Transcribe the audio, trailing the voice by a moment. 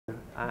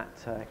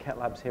at Ket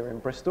Labs here in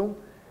Bristol,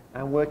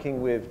 and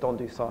working with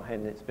Dondu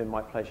Sahin, it's been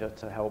my pleasure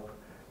to help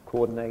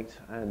coordinate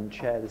and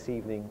chair this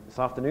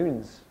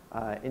afternoon's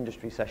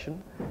industry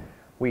session.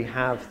 We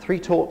have 3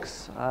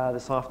 talks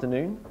this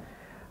afternoon,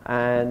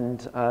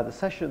 and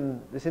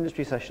this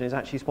industry session is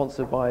actually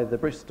sponsored by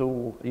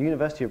the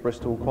University of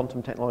Bristol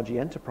Quantum Technology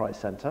Enterprise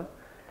Centre,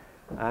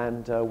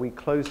 and we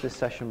close this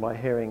session by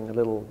hearing a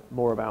little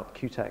more about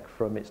Bqit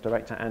from its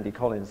director Andy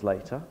Collins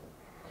later.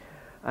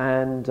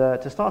 And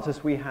to start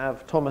us, we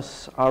have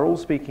Thomas Ayral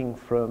speaking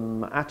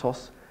from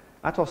Atos.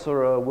 Atos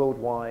are a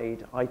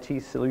worldwide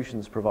IT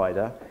solutions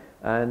provider,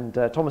 and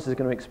Thomas is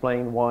going to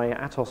explain why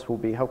Atos will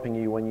be helping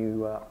you when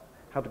you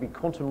how to be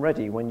quantum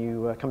ready when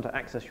you come to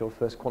access your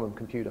first quantum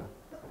computer.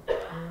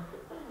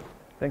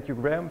 Thank you,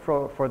 Graham,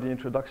 for the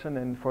introduction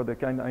and for the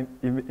kind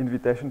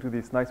invitation to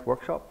this nice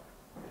workshop.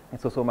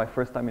 It's also my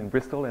first time in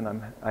Bristol,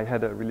 and I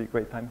had a really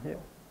great time here.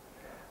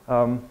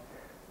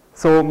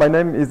 So my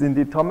name is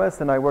indeed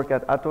Thomas, and I work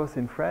at Atos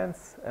in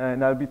France,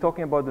 and I'll be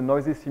talking about the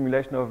noisy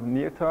simulation of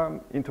near-term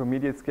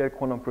intermediate-scale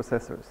quantum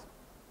processors.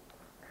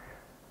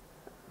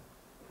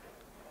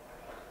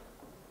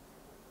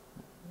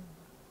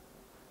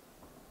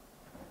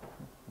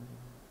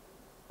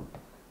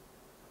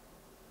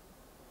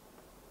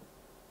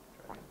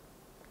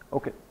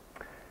 Okay,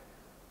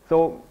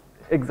 so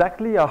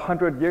exactly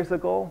 100 years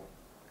ago,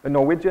 a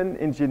Norwegian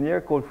engineer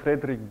called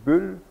Fredrik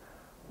Bull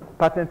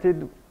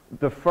patented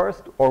the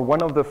first or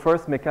one of the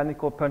first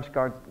mechanical punch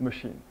card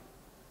machine.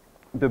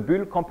 The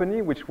Bull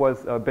company, which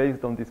was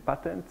based on this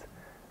patent,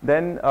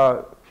 then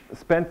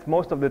spent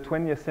most of the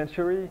 20th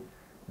century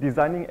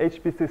designing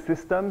HPC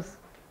systems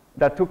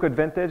that took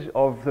advantage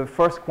of the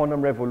first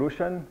quantum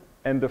revolution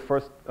and the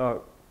first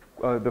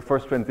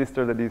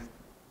transistor that is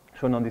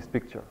shown on this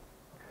picture.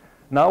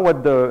 Now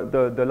what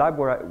the lab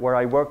where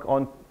I work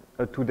on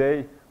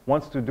today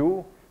wants to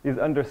do is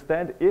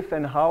understand if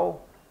and how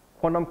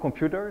quantum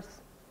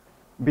computers,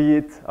 be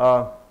it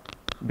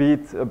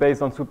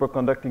based on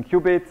superconducting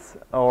qubits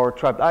or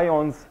trapped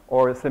ions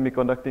or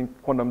semiconducting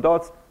quantum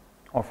dots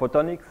or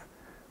photonics,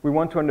 we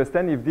want to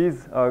understand if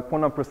these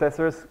quantum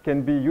processors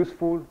can be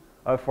useful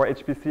for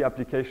HPC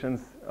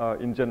applications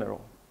in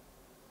general.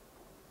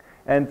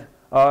 And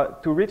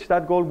to reach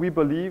that goal, we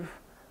believe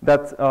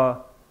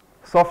that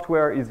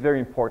software is very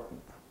important.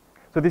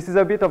 So this is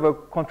a bit of a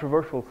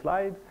controversial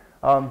slide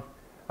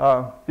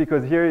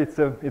because here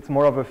it's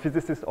more of a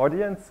physicist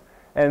audience,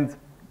 and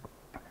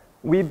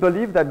we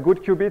believe that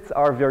good qubits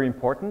are very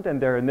important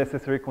and they're a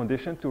necessary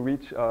condition to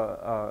reach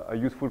a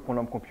useful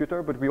quantum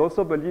computer, but we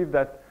also believe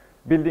that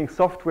building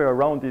software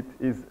around it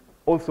is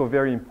also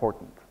very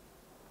important.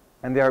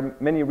 And there are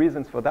many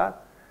reasons for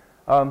that.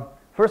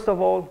 First of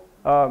all,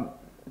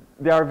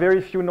 there are very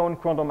few known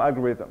quantum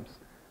algorithms.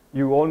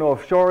 You all know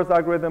of Shor's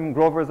algorithm,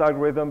 Grover's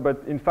algorithm,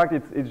 but in fact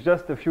it's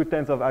just a few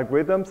tens of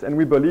algorithms, and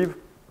we believe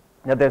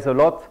that there's a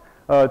lot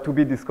to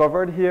be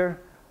discovered here.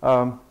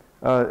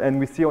 And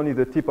we see only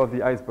the tip of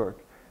the iceberg.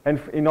 And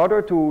in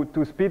order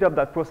to speed up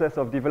that process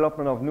of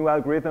development of new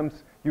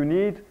algorithms, you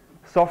need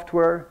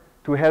software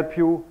to help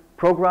you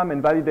program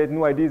and validate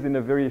new ideas in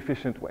a very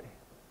efficient way.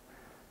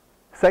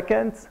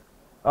 Second,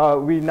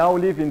 we now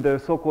live in the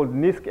so-called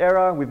NISQ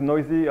era with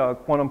noisy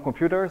quantum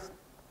computers.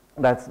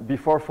 That's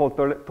before fault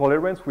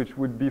tolerance, which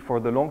would be for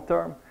the long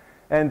term.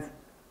 And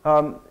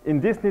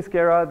in this NISQ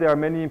era, there are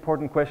many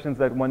important questions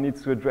that one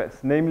needs to address,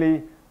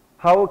 namely,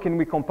 how can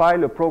we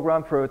compile a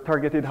program for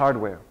targeted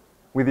hardware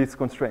with its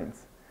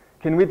constraints?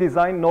 Can we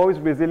design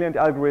noise-resilient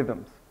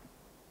algorithms?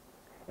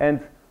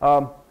 And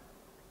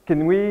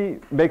can we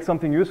make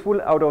something useful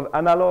out of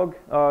analog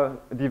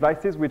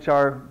devices, which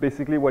are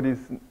basically what is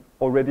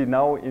already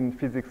now in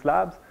physics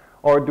labs?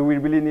 Or do we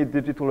really need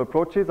digital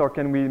approaches? Or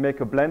can we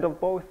make a blend of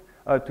both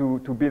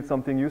to build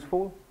something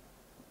useful?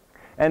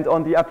 And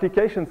on the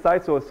application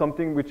side, so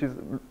something which is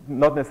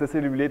not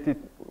necessarily related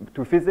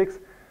to physics,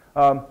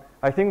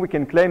 I think we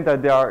can claim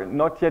that there are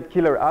not yet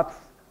killer apps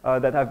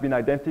that have been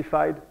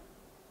identified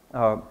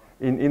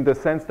in the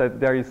sense that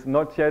there is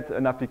not yet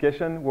an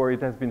application where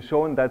it has been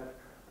shown that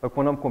a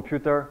quantum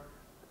computer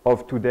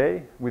of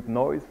today with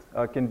noise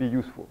can be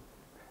useful.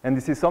 And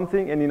this is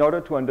something, and in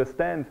order to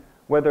understand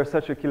whether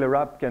such a killer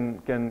app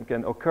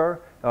can occur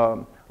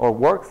or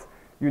works,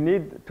 you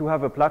need to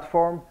have a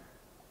platform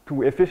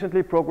to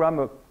efficiently program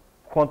a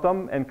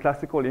quantum and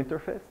classical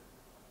interface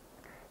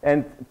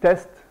and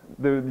test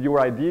your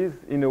ideas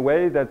in a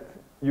way that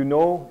you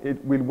know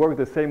it will work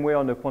the same way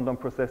on a quantum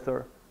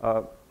processor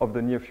of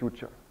the near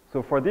future.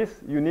 So for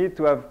this, you need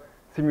to have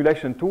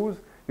simulation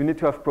tools, you need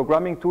to have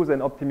programming tools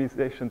and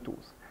optimization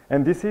tools.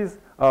 And this is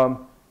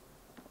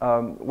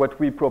what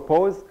we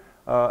propose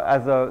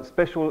as a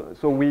special,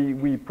 so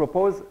we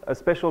propose a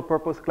special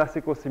purpose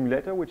classical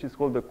simulator, which is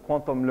called the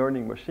quantum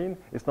learning machine.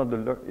 It's not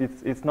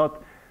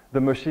the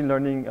machine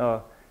learning,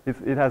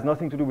 it has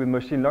nothing to do with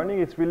machine learning.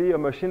 It's really a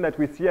machine that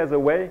we see as a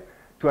way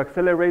to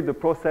accelerate the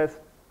process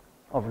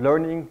of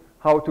learning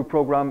how to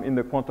program in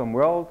the quantum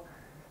world.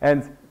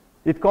 And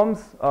it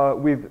comes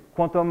with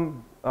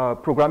quantum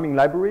programming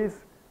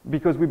libraries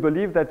because we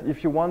believe that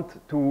if you want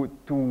to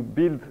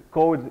build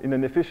code in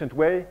an efficient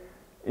way,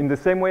 in the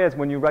same way as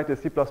when you write a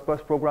C++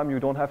 program, you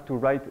don't have to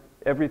write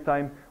every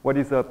time what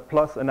is a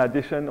plus, an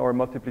addition, or a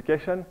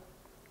multiplication.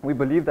 We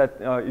believe that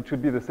it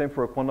should be the same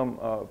for a quantum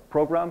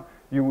program.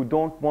 You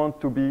don't want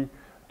the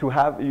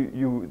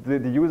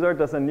user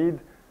doesn't need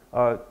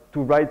to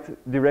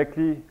write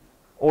directly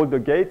all the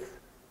gates.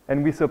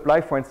 And we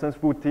supply, for instance,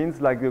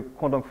 routines like the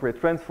quantum Fourier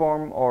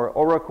transform or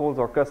oracles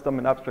or custom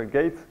and abstract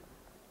gates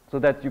so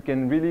that you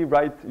can really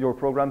write your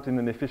programs in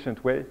an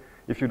efficient way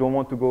if you don't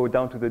want to go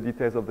down to the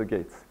details of the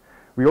gates.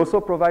 We also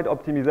provide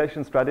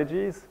optimization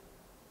strategies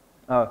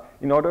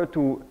in order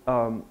to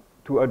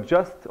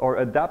adjust or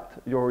adapt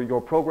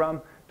your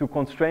program to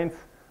constraints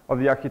of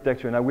the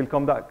architecture. And I will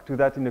come back to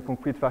that in a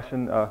concrete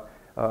fashion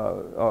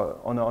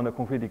on a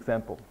concrete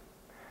example.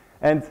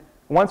 And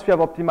once you have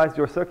optimized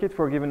your circuit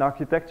for a given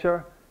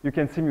architecture, you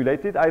can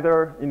simulate it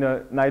either in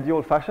an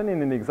ideal fashion,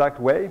 in an exact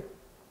way,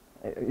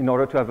 in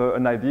order to have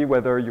an idea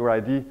whether your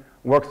ID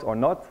works or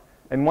not.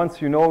 And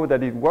once you know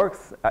that it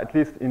works, at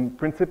least in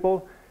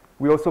principle,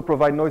 we also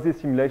provide noisy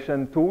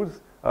simulation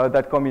tools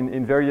that come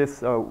in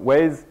various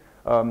ways.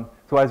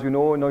 So as you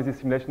know, noisy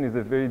simulation is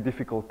a very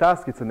difficult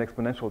task. It's an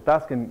exponential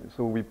task, and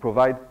so we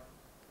provide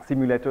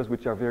simulators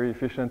which are very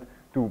efficient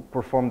to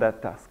perform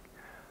that task.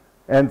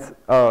 And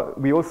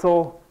we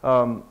also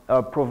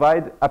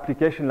provide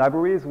application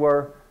libraries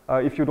where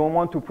if you don't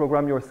want to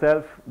program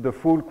yourself the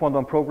full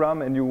quantum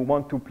program and you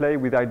want to play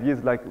with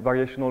ideas like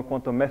variational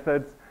quantum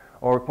methods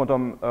or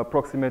quantum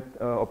approximate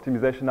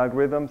optimization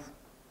algorithms,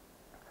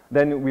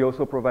 then we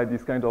also provide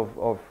this kind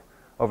of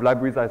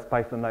libraries as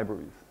Python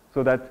libraries.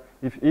 So that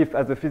if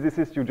as a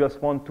physicist you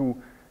just want to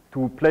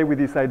play with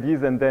these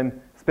ideas and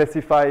then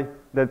specify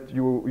that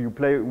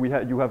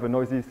you have a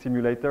noisy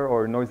simulator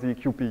or a noisy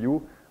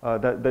QPU,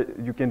 that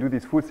you can do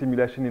this full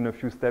simulation in a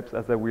few steps,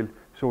 as I will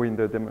show in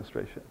the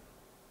demonstration.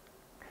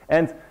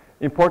 And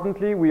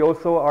importantly, we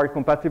also are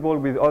compatible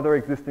with other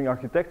existing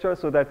architectures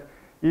so that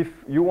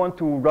if you want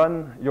to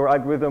run your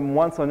algorithm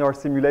once on your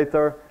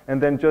simulator and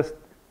then just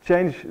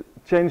change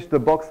the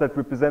box that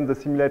represents the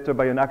simulator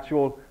by an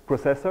actual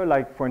processor,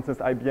 like for instance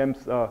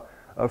IBM's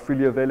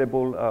freely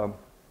available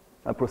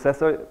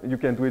processor, you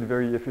can do it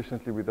very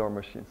efficiently with our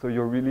machine. So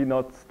you're really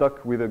not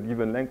stuck with a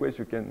given language.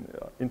 You can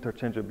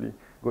interchangeably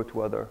go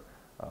to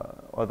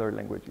other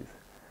languages.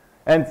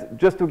 And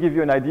just to give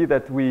you an idea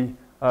that we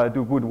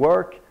do good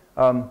work,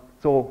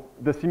 so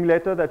the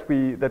simulator that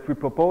we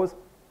propose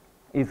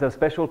is a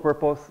special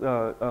purpose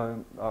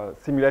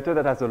simulator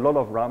that has a lot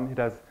of RAM. It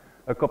has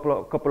a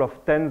couple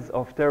of tens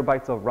of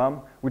terabytes of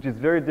RAM, which is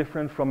very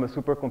different from a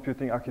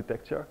supercomputing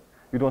architecture.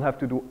 You don't have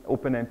to do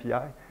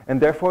OpenMPI.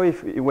 And therefore,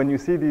 when you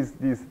see these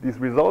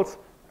results,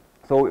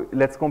 so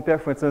let's compare,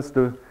 for instance,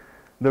 the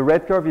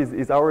red curve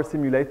is our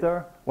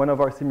simulator, one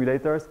of our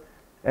simulators,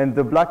 and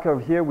the black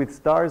curve here with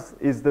stars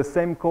is the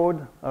same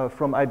code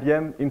from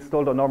IBM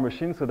installed on our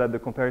machine so that the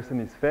comparison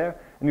is fair.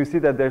 And you see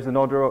that there's an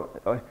order,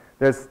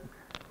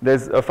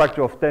 there's a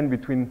factor of 10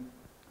 between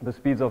the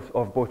speeds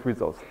of both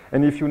results.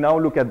 And if you now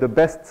look at the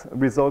best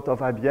result of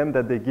IBM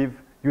that they give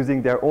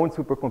using their own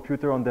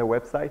supercomputer on their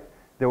website,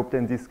 they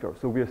obtain this curve.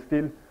 So we are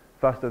still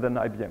faster than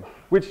IBM,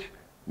 which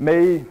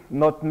may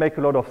not make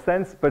a lot of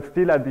sense, but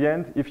still at the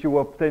end, if you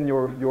obtain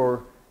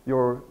your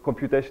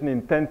computation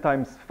in 10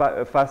 times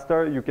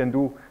faster, you can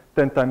do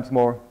 10 times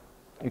more,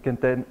 you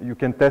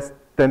can test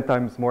 10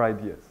 times more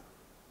ideas.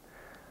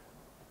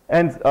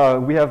 And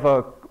we have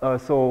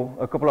so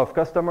a couple of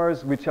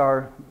customers which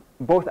are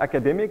both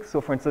academics, so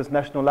for instance,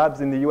 national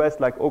labs in the US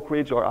like Oak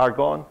Ridge or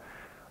Argonne,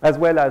 as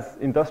well as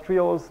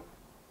industrials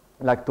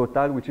like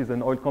Total, which is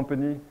an oil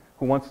company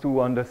who wants to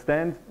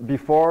understand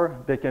before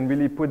they can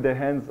really put their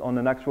hands on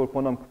an actual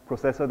quantum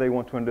processor, they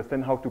want to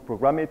understand how to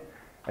program it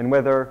and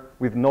whether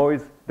with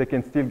noise they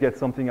can still get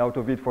something out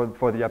of it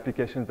for the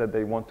applications that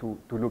they want to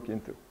look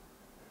into.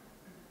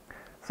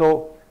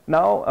 So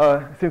now,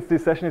 since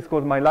this session is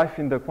called My Life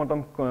in the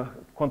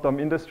Quantum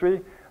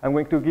Industry, I'm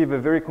going to give a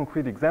very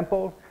concrete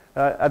example.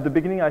 At the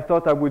beginning, I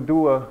thought I would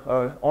do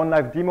an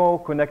on-live demo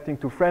connecting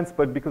to France,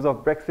 but because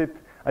of Brexit,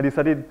 I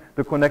decided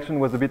the connection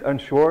was a bit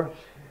unsure.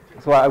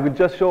 So I will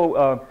just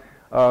show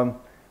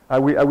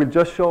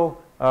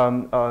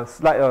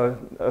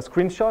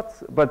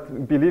screenshots,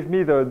 but believe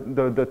me,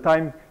 the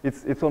time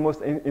it's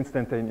almost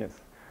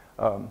instantaneous,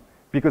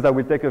 because I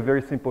will take a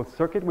very simple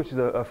circuit, which is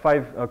a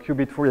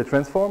 5-qubit Fourier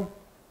transform.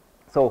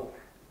 So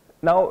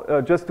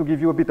now, just to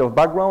give you a bit of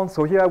background,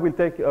 so here I will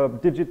take a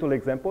digital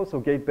example, so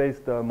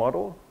gate-based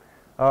model,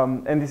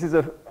 and this is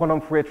a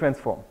quantum Fourier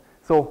transform.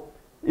 So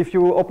if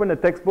you open a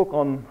textbook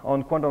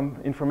on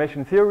quantum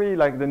information theory,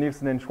 like the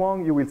Nielsen and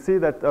Schwang, you will see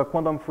that a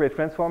quantum Fourier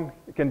transform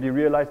can be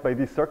realized by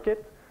this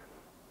circuit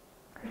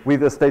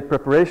with a state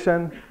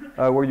preparation,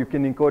 where you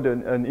can encode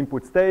an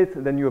input state,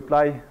 then you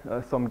apply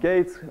some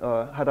gates,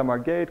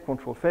 Hadamard gate,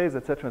 control phase,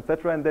 etc.,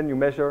 and then you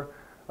measure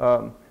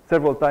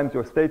several times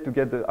your state to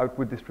get the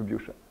output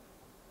distribution.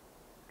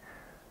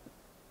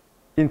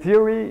 in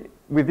theory,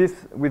 with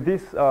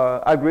this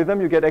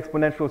algorithm, you get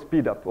exponential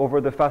speed up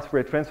over the fast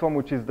Fourier transform,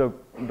 which is the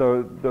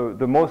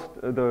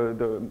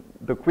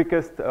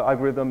quickest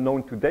algorithm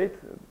known to date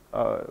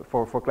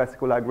for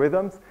classical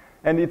algorithms.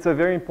 And it's a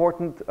very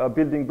important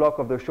building block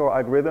of the Shor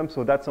algorithm,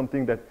 so that's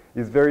something that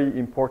is very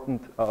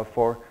important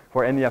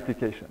for any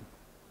application.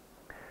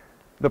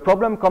 The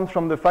problem comes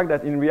from the fact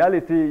that in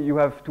reality, you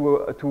have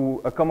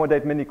to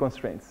accommodate many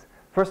constraints.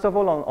 First of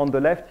all, on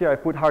the left here, I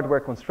put hardware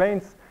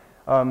constraints.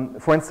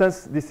 For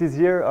instance, this is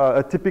here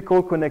a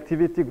typical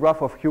connectivity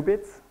graph of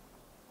qubits.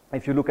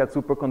 If you look at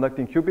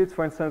superconducting qubits,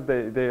 for instance,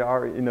 they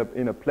are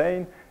in a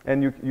plane,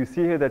 and you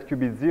see here that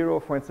qubit 0,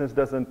 for instance,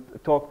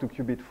 doesn't talk to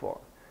qubit 4.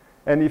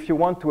 And if you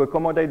want to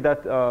accommodate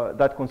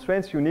that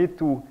constraints, you need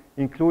to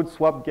include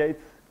swap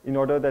gates in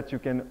order that you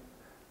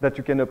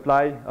can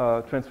apply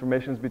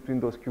transformations between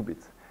those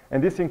qubits.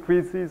 And this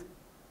increases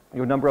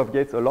your number of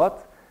gates a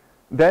lot.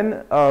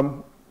 Then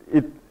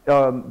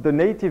the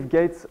native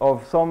gates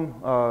of some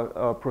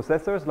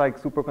processors,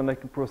 like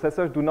superconducting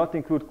processors, do not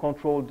include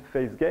controlled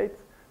phase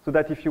gates, so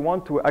that if you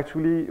want to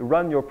actually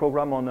run your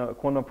program on a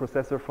quantum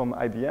processor from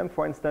IBM,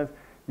 for instance,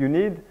 you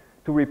need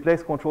to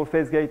replace control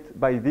phase gate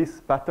by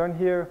this pattern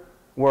here,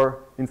 where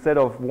instead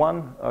of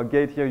one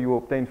gate here, you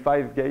obtain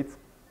 5 gates,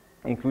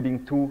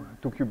 including two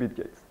qubit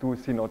gates, 2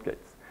 C0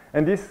 gates.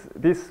 And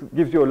this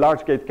gives you a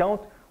large gate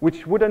count,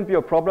 which wouldn't be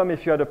a problem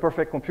if you had a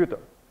perfect computer.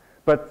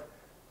 But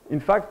in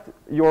fact,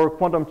 your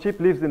quantum chip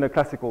lives in a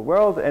classical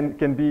world and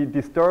can be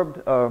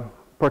disturbed,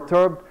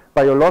 perturbed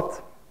by a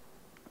lot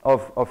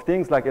of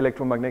things like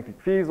electromagnetic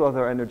fields,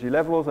 other energy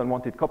levels,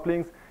 unwanted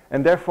couplings.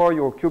 And therefore,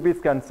 your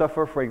qubits can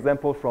suffer, for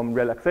example, from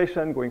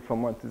relaxation, going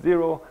from 1 to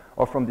 0,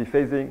 or from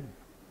dephasing.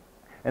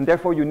 And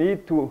therefore, you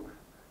need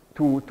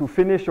to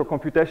finish your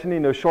computation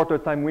in a shorter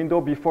time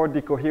window before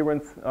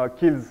decoherence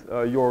kills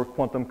your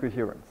quantum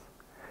coherence.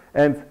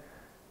 And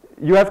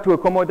you have to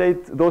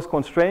accommodate those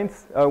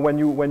constraints when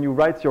you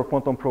write your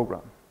quantum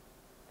program.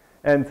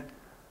 And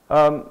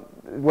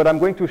what I'm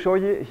going to show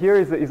you here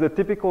is a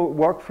typical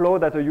workflow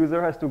that a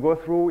user has to go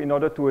through in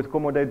order to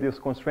accommodate these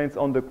constraints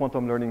on the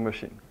quantum learning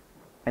machine.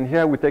 And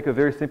here we take a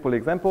very simple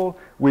example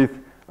with,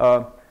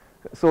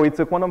 so it's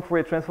a quantum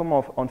Fourier transform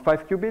on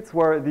 5 qubits,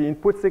 where the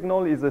input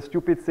signal is a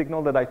stupid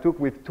signal that I took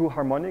with 2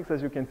 harmonics,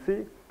 as you can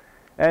see.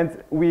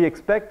 And we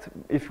expect,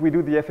 if we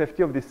do the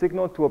FFT of this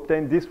signal, to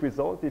obtain this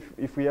result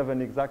if we have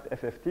an exact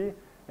FFT.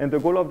 And the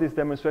goal of this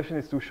demonstration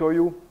is to show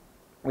you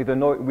with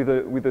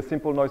a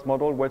simple noise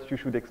model what you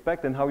should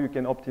expect and how you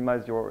can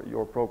optimize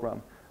your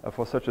program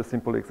for such a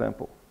simple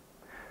example.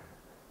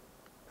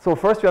 So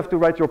first you have to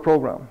write your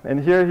program. And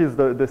here is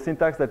the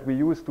syntax that we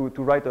use to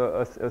write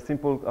a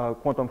simple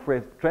quantum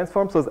Fourier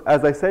transform. So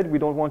as I said, we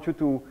don't want you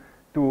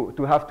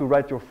to have to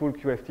write your full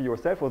QFT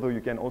yourself, although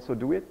you can also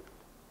do it.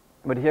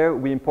 But here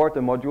we import a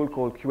module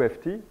called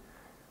QFT.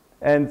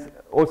 And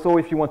also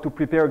if you want to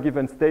prepare a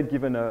given state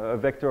given a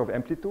vector of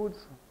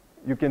amplitudes,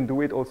 you can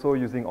do it also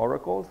using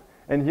oracles.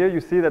 And here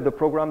you see that the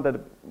program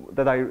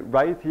that I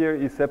write here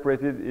is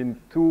separated in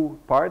 2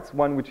 parts,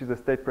 one which is a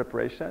state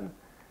preparation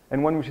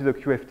and one which is a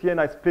QFT,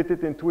 and I split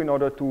it in 2 in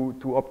order to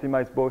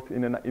optimize both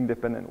in an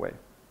independent way.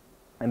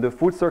 And the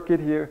full circuit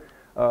here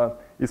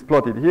is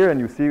plotted here, and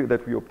you see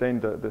that we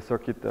obtained the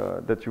circuit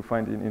that you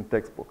find in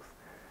textbooks.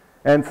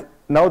 And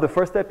now the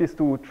first step is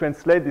to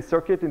translate the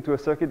circuit into a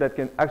circuit that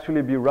can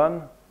actually be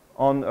run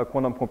on a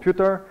quantum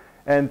computer.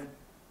 And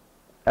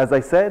as I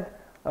said,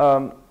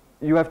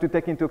 you have to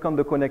take into account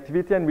the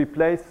connectivity and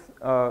replace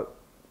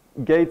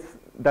gates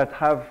that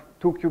have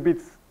 2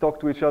 qubits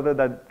talk to each other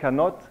that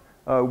cannot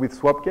with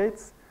swap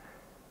gates.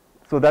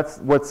 So that's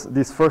what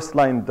this first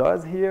line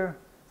does here.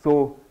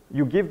 So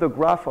you give the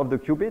graph of the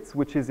qubits,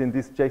 which is in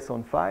this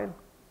JSON file.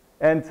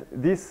 And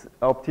this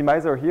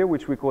optimizer here,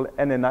 which we call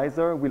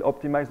NNizer, will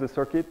optimize the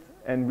circuit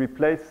and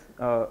replace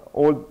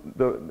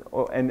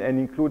and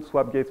include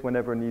swap gates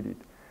whenever needed.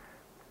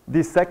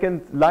 This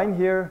second line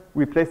here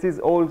replaces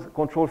all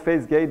control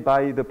phase gate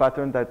by the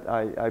pattern that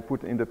I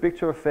put in the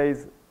picture,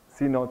 phase,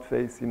 C0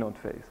 phase, C0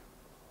 phase.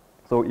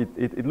 So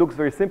it looks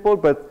very simple,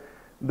 but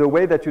the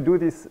way that you do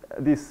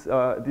this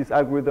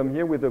algorithm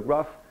here with the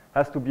graph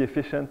has to be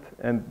efficient,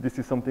 and this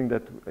is something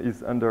that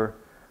is under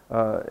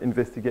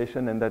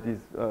investigation, and that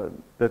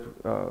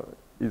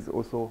is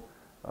also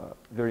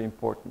very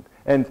important.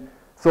 And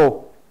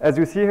so, as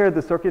you see here,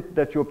 the circuit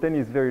that you obtain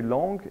is very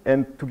long,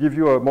 and to give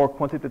you a more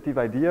quantitative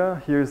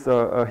idea, here's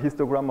a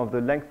histogram of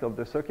the length of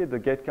the circuit, the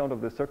gate count of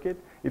the circuit.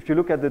 If you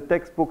look at the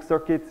textbook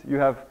circuit, you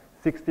have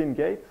 16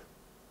 gates.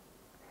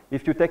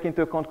 If you take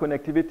into account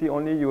connectivity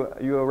only,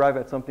 you arrive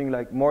at something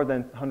like more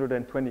than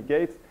 120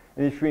 gates,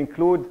 and if you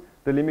include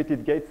the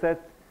limited gate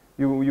set,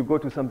 you go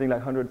to something like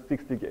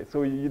 160 gates.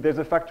 So there's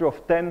a factor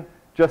of 10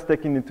 just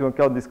taking into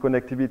account this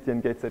connectivity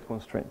and gate set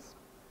constraints.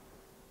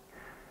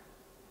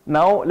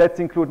 Now let's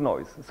include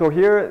noise. So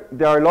here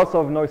there are lots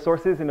of noise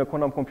sources in a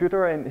quantum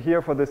computer, and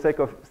here for the sake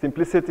of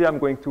simplicity I'm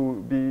going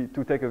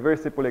to take a very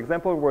simple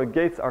example where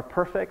gates are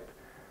perfect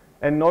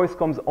and noise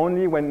comes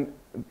only when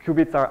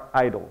qubits are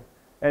idle.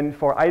 And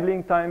for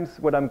idling times,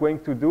 what I'm going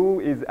to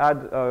do is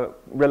add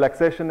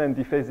relaxation and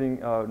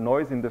dephasing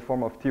noise in the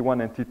form of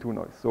T1 and T2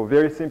 noise. So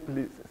very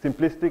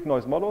simplistic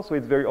noise model, so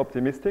it's very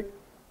optimistic.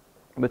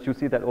 But you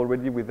see that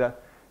already with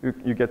that,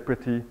 you get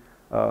pretty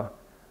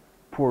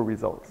poor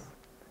results.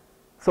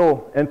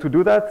 So, and to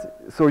do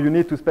that, so you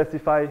need to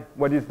specify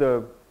what is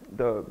the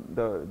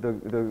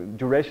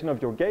duration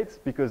of your gates,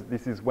 because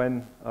this is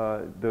when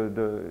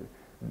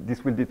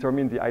this will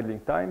determine the idling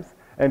times.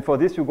 And for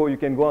this, you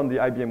can go on the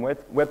IBM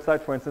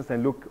website, for instance,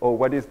 and look,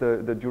 what is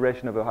the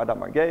duration of a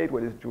Hadamard gate?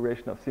 What is the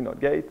duration of CNOT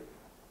gate?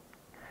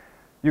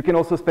 You can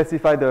also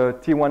specify the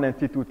T1 and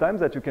T2 times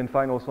that you can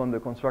find also on the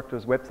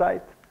constructor's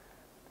website.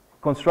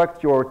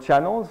 Construct your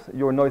channels,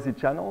 your noisy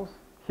channels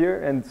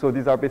here. And so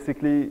these are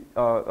basically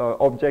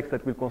objects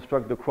that will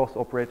construct the cross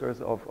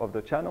operators of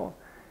the channel.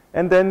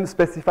 And then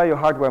specify your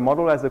hardware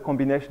model as a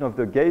combination of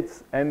the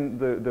gates and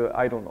the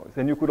idle noise.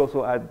 And you could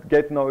also add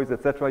gate noise,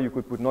 etc. You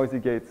could put noisy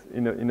gates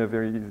in a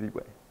very easy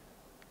way.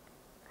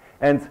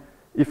 And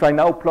if I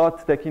now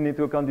plot, taking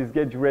into account these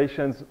gate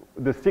durations,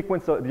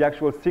 the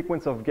actual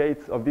sequence of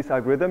gates of this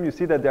algorithm, you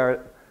see that there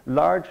are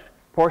large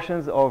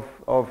portions of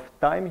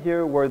time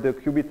here where the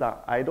qubits are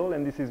idle,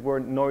 and this is where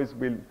noise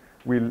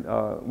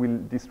will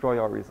destroy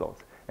our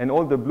results. And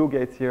all the blue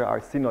gates here are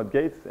CNOT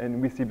gates,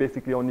 and we see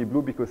basically only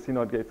blue because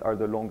CNOT gates are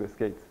the longest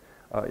gates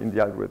in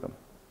the algorithm.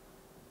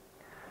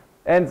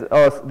 And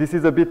this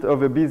is a bit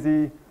of a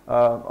busy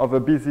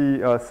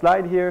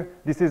slide here.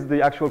 This is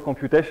the actual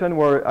computation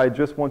where I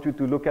just want you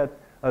to look at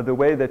the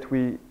way that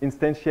we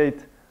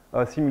instantiate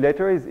a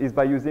simulator is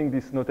by using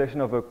this notation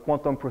of a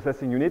quantum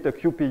processing unit, a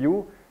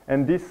QPU.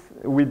 And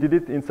we did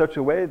it in such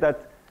a way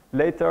that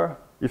later,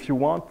 if you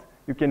want,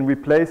 you can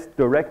replace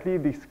directly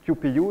this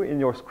QPU in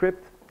your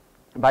script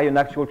by an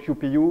actual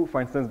QPU,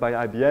 for instance, by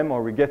IBM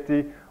or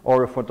Bqit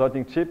or a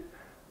photonic chip,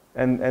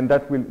 and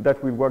that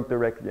will work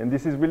directly. And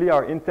this is really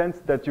our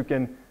intent, that you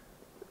can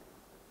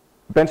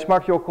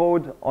benchmark your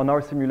code on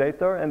our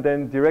simulator and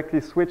then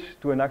directly switch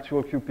to an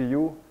actual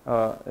QPU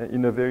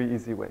in a very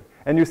easy way.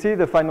 And you see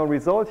the final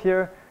result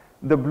here.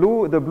 The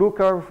blue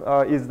curve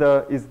is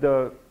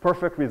the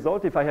perfect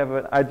result if I have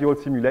an ideal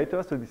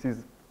simulator. So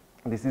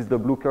this is the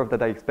blue curve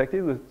that I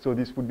expected. So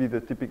this would be the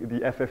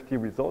FFT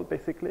result,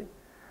 basically.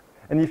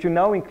 And if you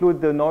now include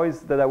the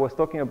noise that I was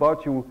talking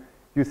about, you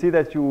see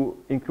that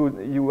you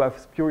have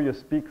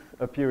spurious peaks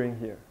appearing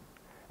here.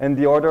 And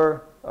the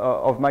order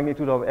of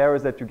magnitude of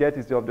errors that you get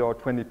is of the order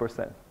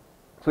 20%.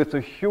 So it's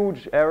a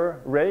huge error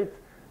rate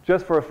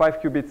just for a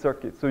 5-qubit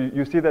circuit. So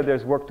you see that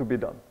there's work to be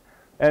done.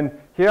 And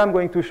here I'm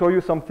going to show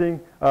you something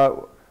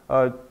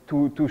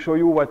to show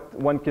you what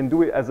one can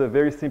do as a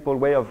very simple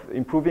way of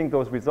improving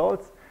those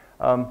results.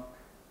 I'm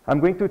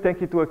going to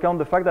take into account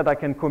the fact that I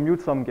can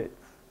commute some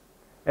gates.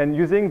 And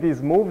using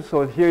these moves,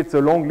 so here it's a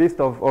long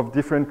list of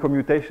different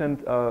commutation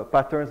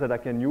patterns that I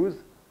can use.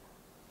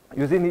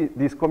 Using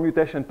these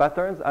commutation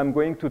patterns, I'm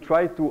going to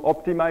try to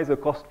optimize a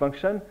cost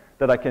function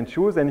that I can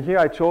choose. And here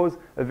I chose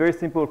a very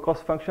simple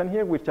cost function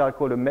here, which I'll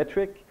call a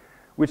metric,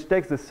 which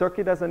takes the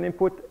circuit as an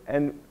input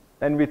and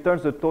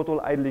returns the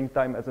total idling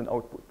time as an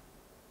output.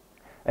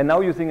 And now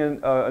using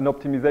an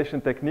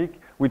optimization technique,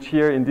 which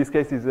here in this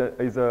case is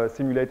a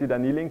simulated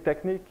annealing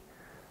technique,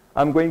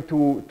 I'm going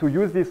to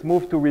use this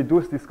move to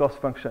reduce this cost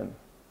function.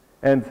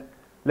 And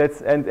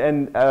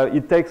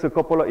it takes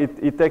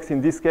it takes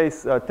in this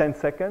case 10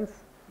 seconds.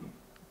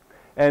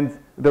 And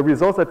the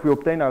results that we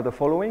obtain are the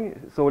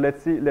following. So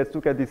let's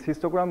look at this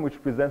histogram,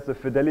 which presents the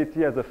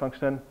fidelity as a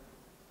function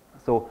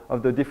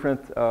of the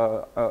different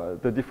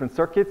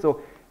circuits.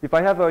 So if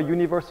I have a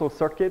universal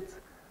circuit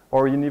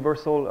or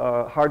universal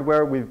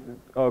hardware with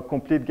a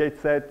complete gate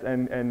set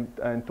and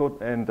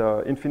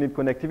infinite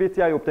connectivity,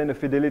 I obtain a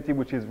fidelity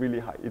which is really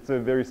high. It's a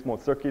very small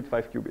circuit,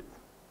 5 qubits.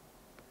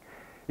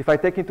 If I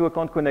take into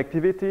account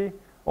connectivity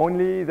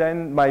only,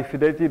 then my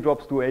fidelity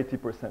drops to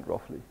 80%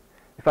 roughly.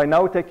 If I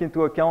now take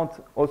into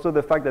account also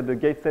the fact that the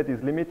gate set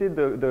is limited,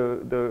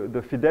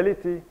 the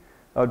fidelity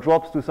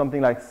drops to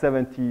something like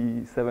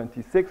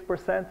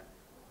 76%.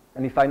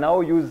 And if I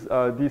now use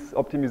this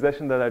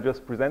optimization that I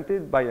just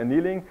presented by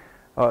annealing,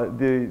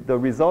 the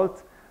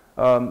result,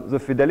 the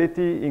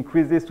fidelity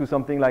increases to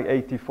something like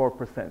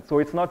 84%. So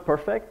it's not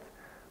perfect,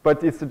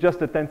 but it's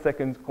just a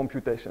 10-second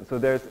computation. So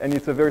and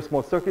it's a very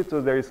small circuit,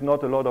 so there is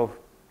not a lot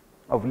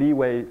of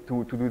leeway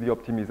to do the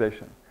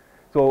optimization.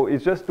 So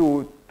it's just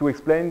to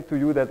explain to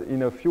you that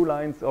in a few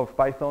lines of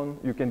Python,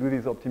 you can do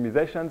these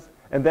optimizations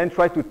and then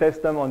try to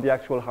test them on the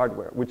actual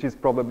hardware, which is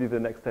probably the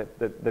next step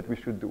that we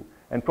should do.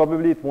 And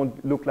probably it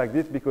won't look like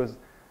this because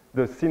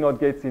the CNOT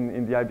gates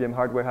in the IBM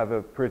hardware have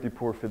a pretty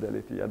poor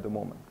fidelity at the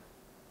moment.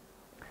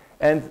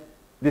 And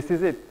this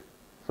is it.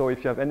 So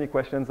if you have any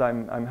questions,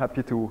 I'm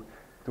happy to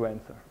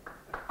answer.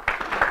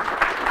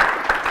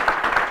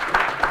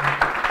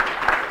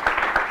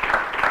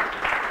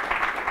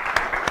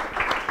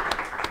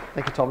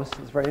 Thank you, Thomas.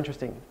 It's very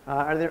interesting.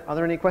 Are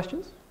there any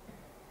questions?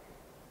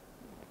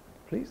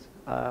 Please.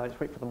 Just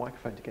wait for the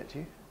microphone to get to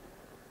you.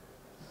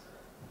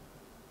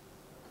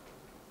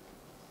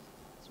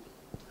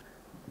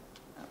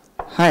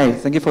 Hi,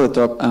 thank you for the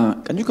talk.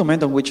 Can you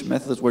comment on which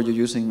methods were you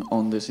using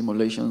on the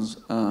simulations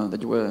that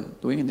you were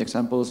doing in the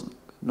examples,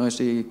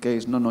 noisy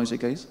case, non-noisy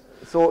case?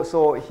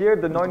 So here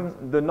the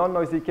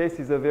non-noisy case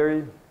is a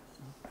very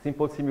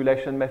simple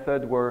simulation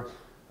method where,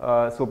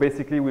 so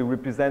basically we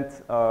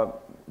represent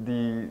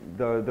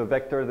the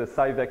vector, the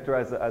psi vector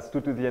as 2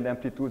 to the n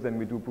amplitudes, and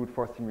we do brute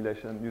force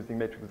simulation using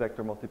matrix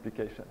vector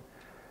multiplication.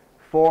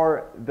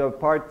 For the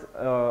part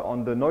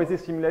on the noisy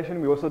simulation,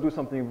 we also do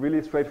something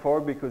really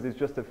straightforward because it's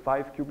just a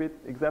 5-qubit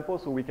example,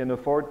 so we can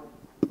afford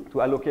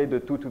to allocate the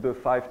 2 to the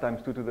 5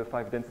 times 2 to the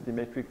 5 density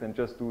matrix and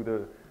just do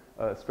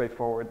the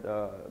straightforward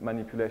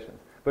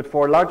manipulations. But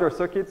for larger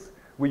circuits,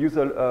 we use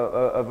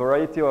a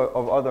variety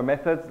of other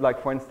methods,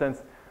 like for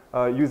instance,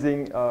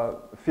 using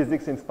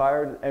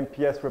physics-inspired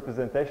MPS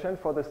representation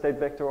for the state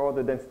vector or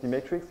the density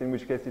matrix, in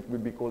which case it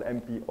would be called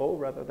MPO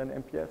rather than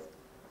MPS.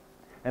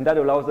 And that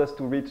allows us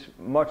to reach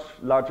much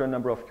larger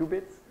number of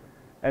qubits.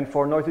 And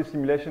for noisy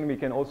simulation, we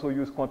can also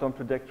use quantum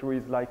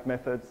trajectories-like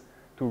methods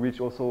to reach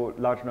also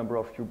large number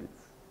of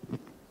qubits.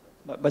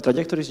 By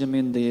trajectories, you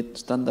mean the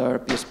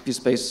standard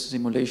p-space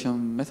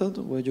simulation method,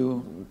 where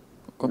you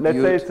compute?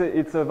 Let's say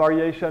it's a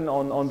variation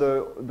on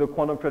the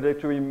quantum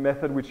trajectory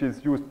method, which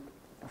is used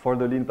for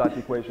the Lindblad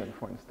equation,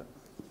 for instance.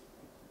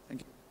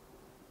 Thank you.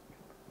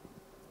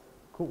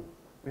 Cool.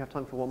 We have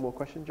time for one more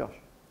question. Josh.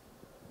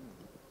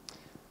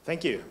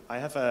 Thank you. I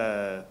have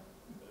a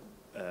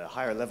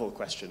higher level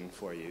question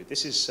for you.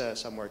 This is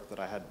some work that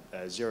I had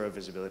zero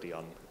visibility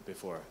on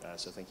before,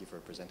 so thank you for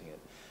presenting it.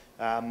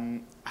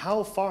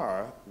 How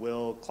far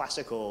will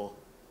classical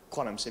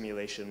quantum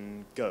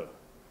simulation go?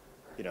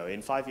 You know,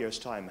 in 5 years'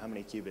 time, how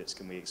many qubits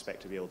can we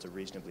expect to be able to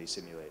reasonably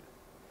simulate?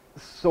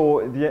 So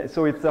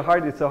it's a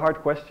hard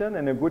question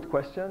and a good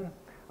question.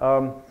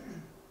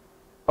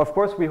 Of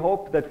course, we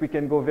hope that we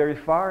can go very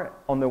far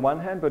on the one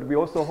hand, but we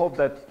also hope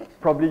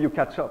that probably you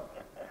catch up.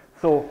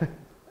 So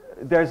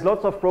there's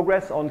lots of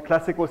progress on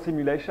classical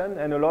simulation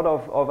and a lot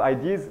of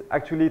ideas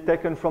actually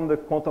taken from the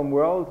quantum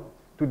world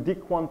to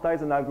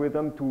dequantize an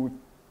algorithm to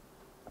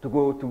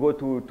go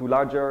to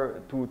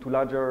larger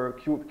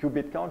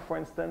qubit count, for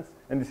instance.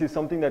 And this is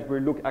something that we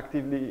look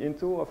actively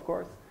into, of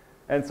course.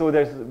 And so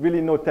there's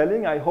really no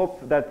telling. I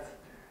hope that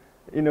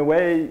in a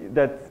way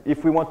that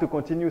if we want to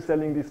continue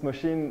selling this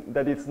machine,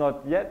 that it's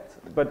not yet.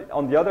 But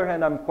on the other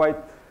hand,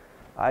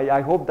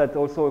 I hope that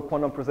also a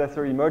quantum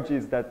processor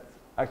emerges that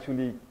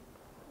actually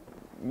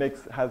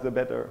has a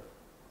better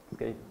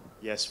scale.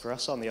 Yes, for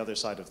us on the other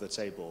side of the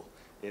table,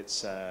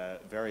 it's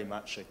very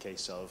much a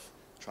case of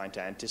trying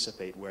to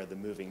anticipate where the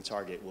moving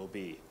target will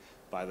be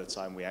by the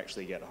time we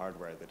actually get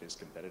hardware that is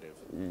competitive.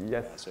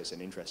 Yes. So it's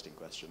an interesting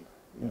question.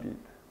 Indeed.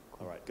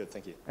 All right, good,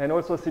 thank you. And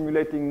also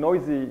simulating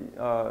noisy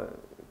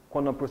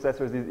quantum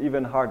processors is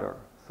even harder.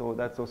 So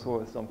that's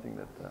also something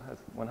that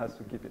one has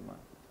to keep in mind.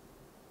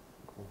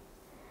 Cool.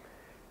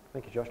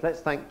 Thank you, Josh.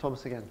 Let's thank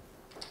Thomas again.